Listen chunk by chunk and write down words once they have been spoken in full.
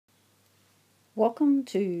Welcome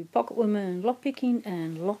to Pocket Women Lockpicking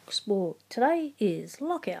and Lock Sport. Today is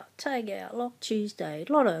Lockout Tagout Lock Tuesday,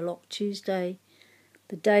 Loto Lock Tuesday,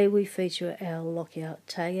 the day we feature our Lockout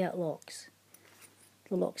Tagout locks,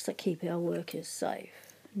 the locks that keep our workers safe.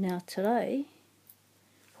 Now today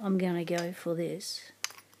I'm going to go for this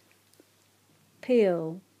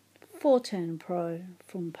PL410 Pro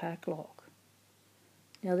from Paclock.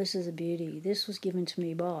 Now this is a beauty. This was given to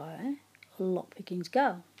me by Lockpicking's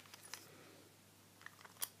Girl.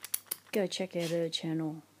 Go check out her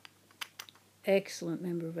channel. Excellent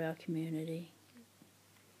member of our community.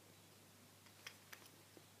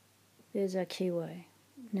 There's our keyway.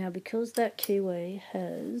 Now because that keyway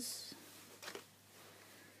has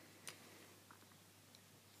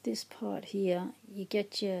this part here, you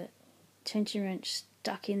get your tension wrench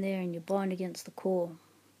stuck in there and you bind against the core.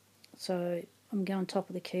 So I'm going on top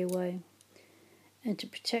of the keyway. And to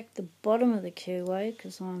protect the bottom of the keyway,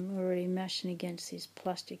 because I'm already mashing against this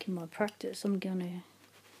plastic in my practice, I'm going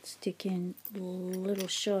to stick in a little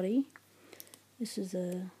shoddy. This is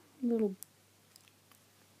a little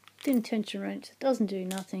thin tension wrench. It doesn't do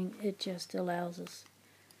nothing, it just allows us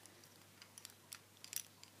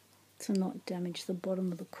to not damage the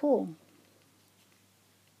bottom of the core.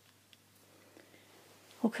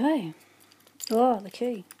 Okay. Oh, the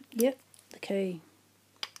key. Yep, the key.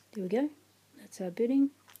 There we go. That's our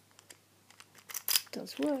bitting. It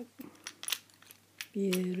does work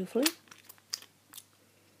beautifully.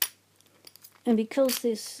 And because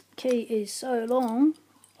this key is so long,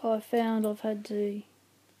 I found I've had to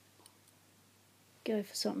go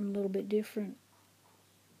for something a little bit different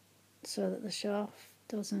so that the shaft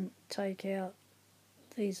doesn't take out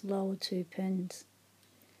these lower two pins.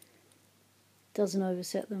 Doesn't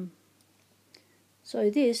overset them. So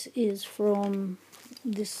this is from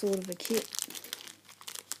this sort of a kit.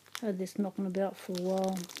 Had this knocking about for a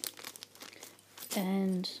while,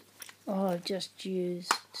 and I've just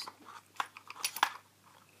used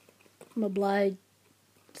my blade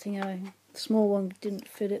thingo. The small one didn't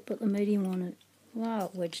fit it, but the medium one, it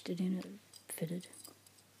wedged it in, it fitted.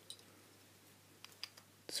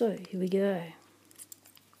 So here we go.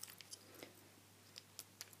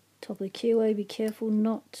 Top of the keyway, be careful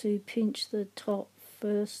not to pinch the top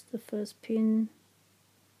first, the first pin,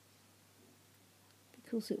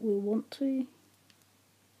 because it will want to.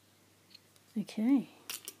 Okay.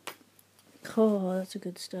 Oh, that's a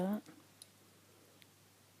good start.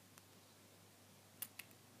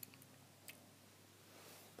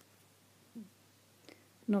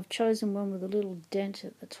 And I've chosen one with a little dent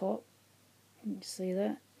at the top. You see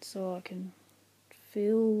that? So I can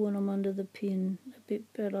feel when I'm under the pin a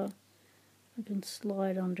bit better. I can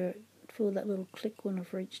slide under it. Feel that little click when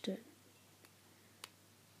I've reached it.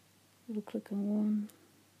 Little click on one.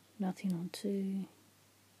 Nothing on two,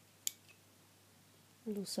 a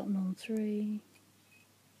little something on three,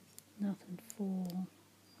 nothing four,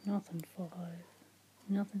 nothing five,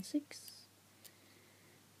 nothing six,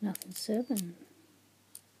 nothing seven.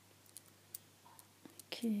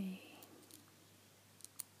 Okay,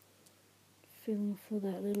 feeling for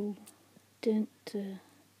that little dent to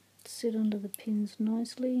sit under the pins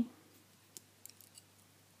nicely.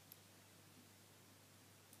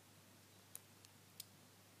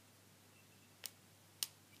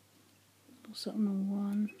 Something on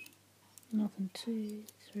one, nothing two,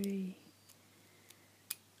 three,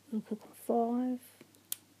 little click on 5,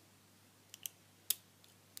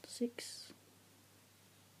 6,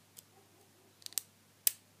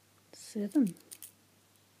 7.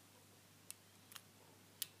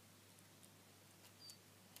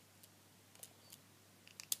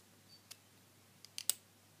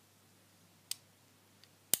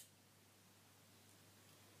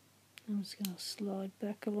 I'm just going to slide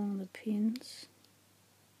back along the pins.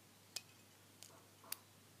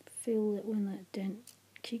 Feel that when that dent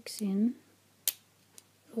kicks in.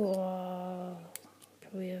 Oh,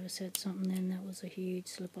 probably overset something then. That was a huge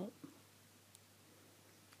slip up.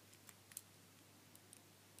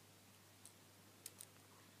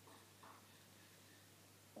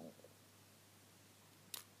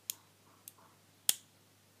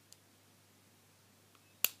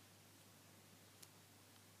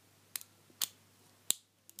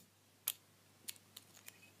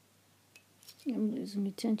 I'm losing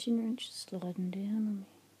my tension wrench, sliding down on me.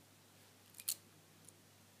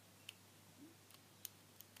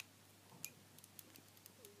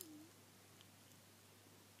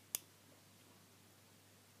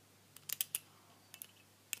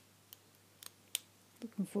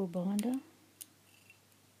 Looking for a binder.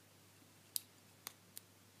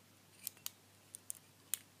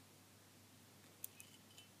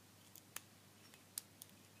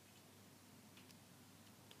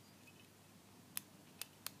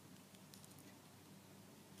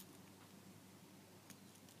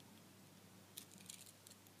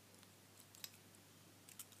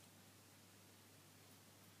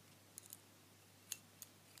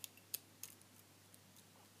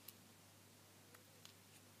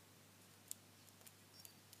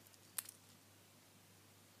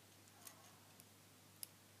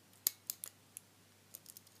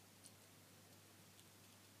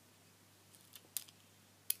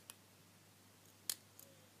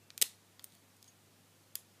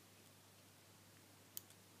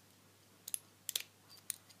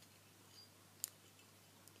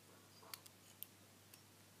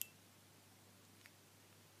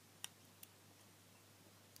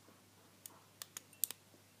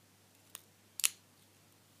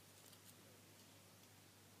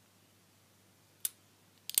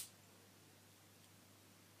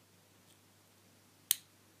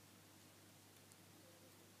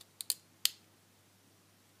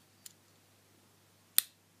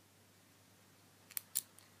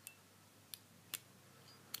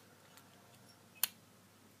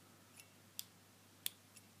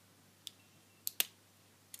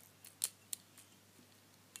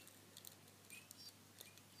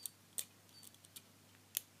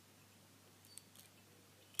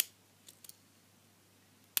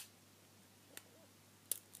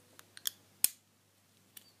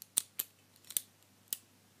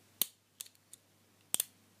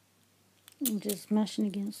 I'm just smashing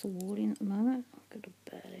against the water at the moment. I've got a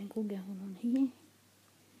bad angle going on here.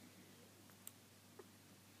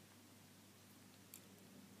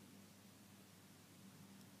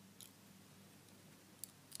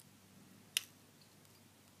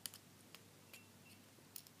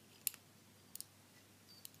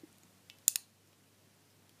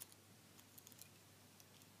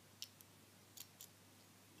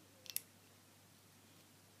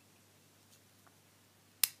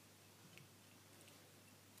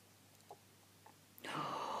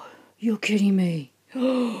 You're kidding me.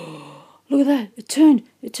 Look at that. It turned.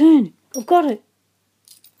 It turned. I've got it.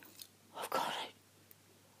 I've got it.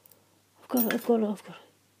 I've got it. I've got it. I've got it.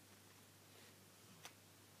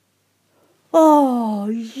 Oh,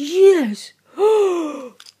 yes.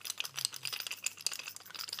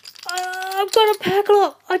 I've got a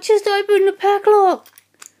Paclock. I just opened a Paclock.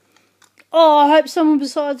 Oh, I hope someone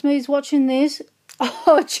besides me is watching this.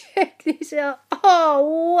 Oh, check this out.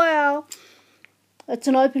 Oh, wow. That's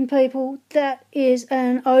an open, people. That is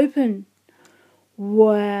an open.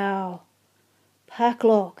 Wow.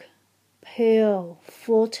 Paclock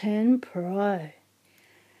PL410 Pro.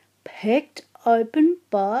 Picked open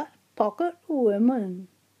by pocket women.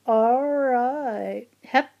 Alright.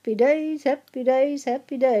 Happy days, happy days,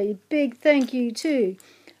 happy days. Big thank you to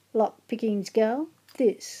Lock Pickings Gal.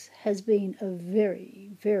 This has been a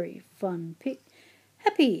very, very fun pick.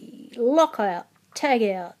 Happy Lockout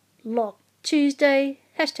Tagout Lock Tuesday.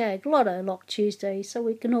 Hashtag Loto Lock Tuesday so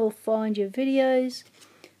we can all find your videos.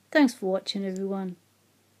 Thanks for watching, everyone.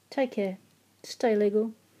 Take care. Stay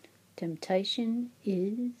legal. Temptation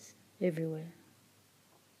is everywhere.